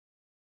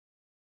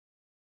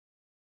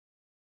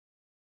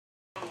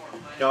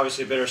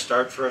Obviously a better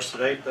start for us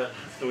tonight that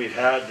we've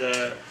had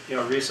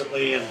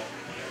recently, and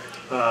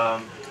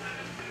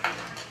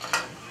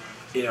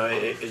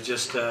it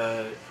just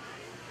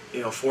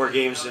 4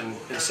 games in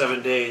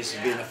 7 days,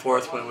 being the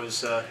fourth one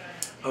was. I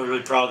was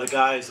really proud of the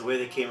guys, the way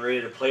they came ready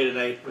to play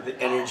tonight with the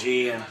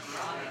energy, and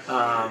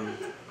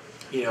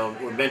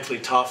we're mentally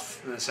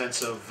tough in the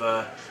sense of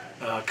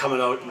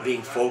coming out and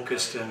being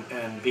focused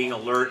and being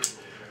alert.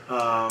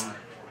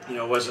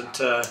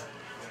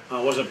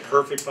 Wasn't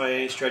perfect by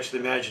any stretch of the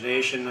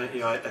imagination.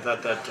 I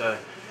thought that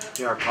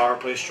our power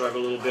play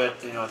struggled a little bit.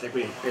 I think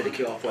we had to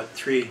kill off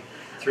three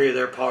of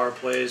their power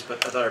plays,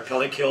 but I thought our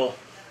penalty kill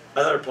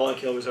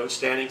was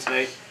outstanding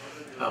tonight,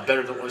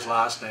 better than it was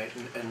last night,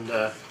 and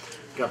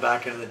got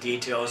back into the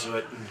details of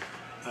it.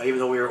 And even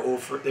though they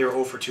were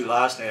 0 for 2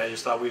 last night, I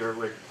just thought we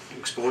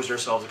exposed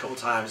ourselves a couple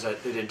times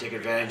that they didn't take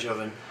advantage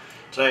of, and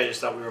tonight I just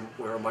thought we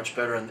were much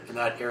better in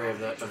that area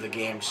of the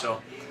game.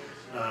 So.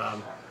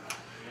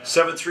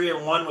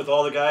 7-3-1 with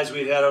all the guys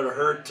we've had out of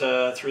hurt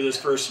through this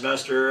first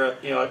semester.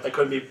 I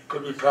couldn't be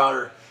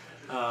prouder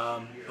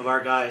of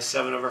our guys.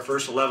 7 of our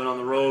first 11 on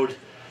the road.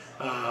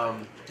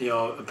 I'm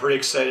pretty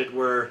excited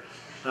where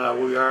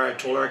we are. I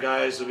told our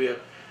guys it'll be a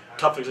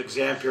toughest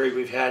exam period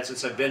we've had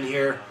since I've been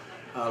here.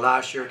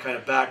 Last year kind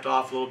of backed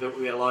off a little bit.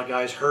 We had a lot of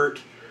guys hurt.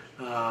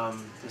 I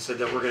said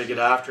that we're going to get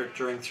after it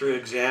during 3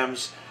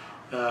 exams.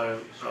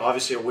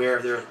 Obviously aware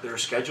of their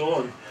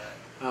schedule, and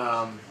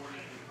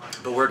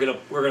but we're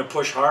gonna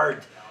push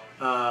hard,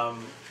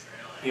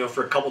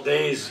 for a couple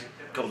days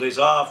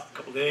off,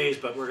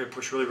 but we're gonna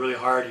push really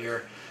hard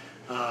here,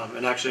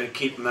 and actually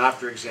keep them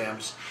after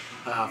exams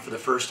for the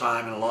first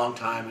time in a long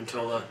time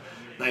until the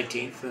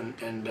 19th,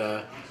 and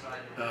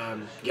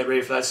get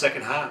ready for that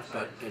second half.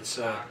 But it's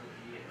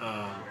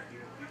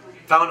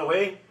found a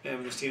way,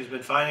 and this team's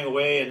been finding a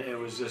way, and it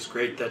was just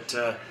great that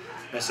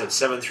I said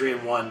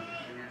 7-3-1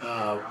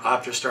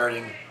 after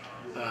starting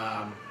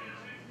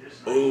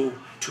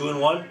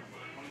 2-1.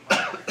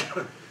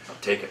 I'll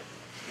take it.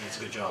 It's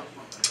a good job.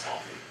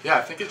 Yeah,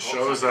 I think it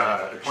shows,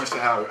 it points to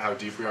how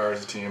deep we are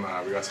as a team.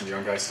 We got some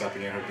young guys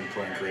stepping in who've been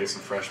playing great,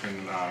 some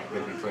freshmen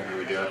who've been playing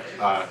really good.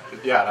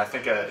 Yeah, and I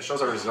think it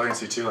shows our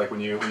resiliency too. Like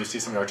when you see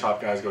some of our top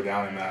guys go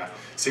down and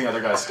seeing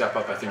other guys step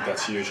up, I think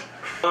that's huge.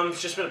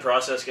 It's just been a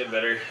process, getting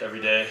better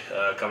every day,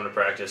 coming to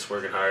practice,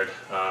 working hard.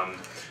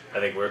 I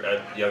think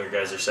younger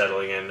guys are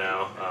settling in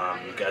now.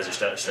 Guys are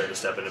starting to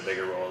step into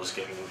bigger roles,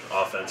 getting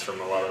offense from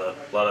a lot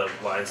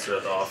of lines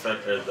throughout the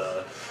offense or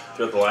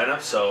throughout the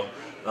lineup. So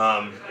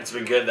it's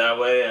been good that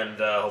way, and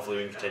hopefully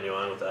we can continue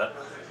on with that.